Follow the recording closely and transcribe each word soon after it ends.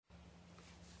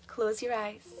Close your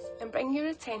eyes and bring your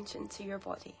attention to your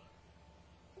body.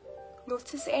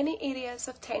 Notice any areas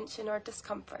of tension or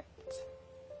discomfort.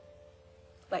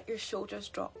 Let your shoulders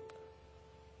drop.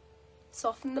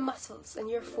 Soften the muscles in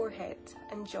your forehead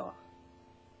and jaw.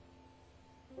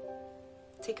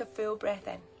 Take a full breath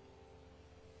in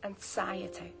and sigh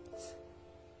it out.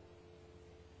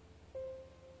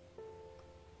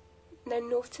 Now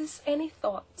notice any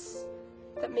thoughts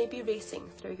that may be racing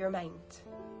through your mind.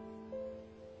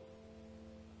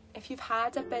 If you've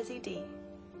had a busy day,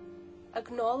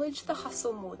 acknowledge the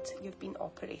hustle mode you've been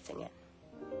operating in.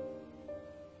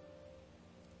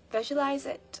 Visualize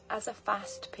it as a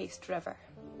fast-paced river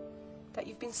that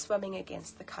you've been swimming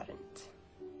against the current.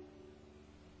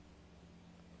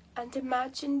 And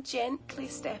imagine gently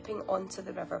stepping onto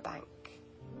the riverbank,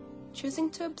 choosing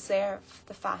to observe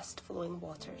the fast-flowing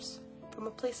waters from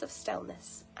a place of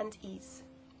stillness and ease.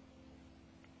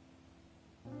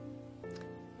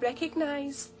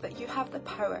 Recognise that you have the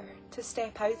power to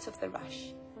step out of the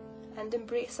rush and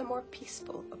embrace a more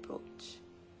peaceful approach.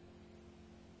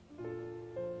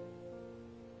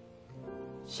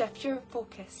 Shift your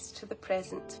focus to the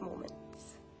present moment.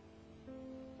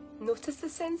 Notice the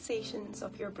sensations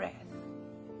of your breath,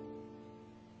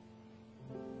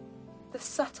 the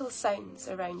subtle sounds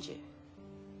around you,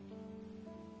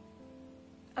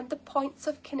 and the points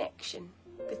of connection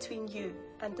between you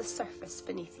and the surface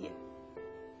beneath you.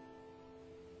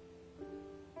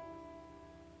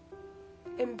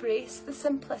 Embrace the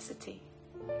simplicity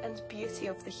and beauty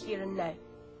of the here and now,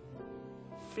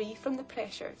 free from the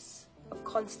pressures of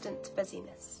constant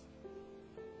busyness.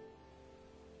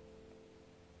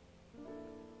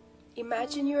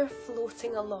 Imagine you are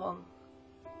floating along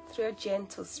through a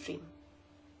gentle stream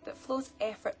that flows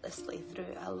effortlessly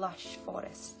through a lush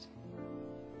forest.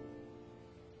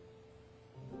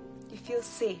 You feel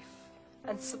safe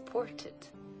and supported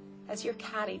as you're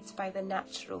carried by the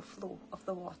natural flow of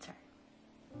the water.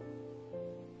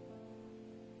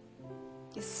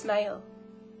 You smile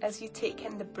as you take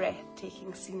in the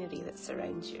breathtaking scenery that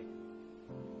surrounds you.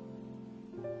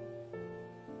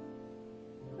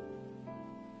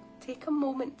 Take a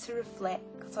moment to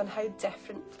reflect on how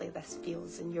differently this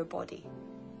feels in your body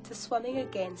to swimming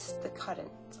against the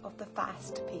current of the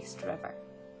fast-paced river.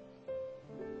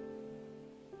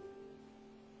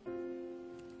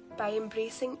 By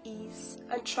embracing ease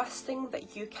and trusting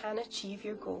that you can achieve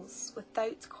your goals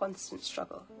without constant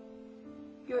struggle,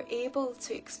 you're able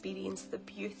to experience the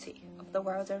beauty of the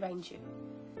world around you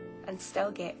and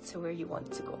still get to where you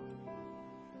want to go.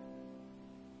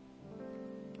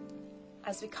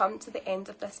 As we come to the end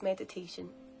of this meditation,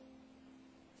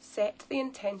 set the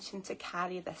intention to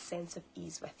carry this sense of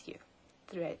ease with you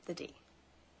throughout the day.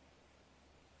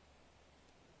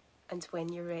 And when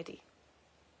you're ready,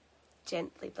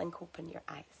 gently blink open your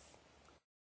eyes.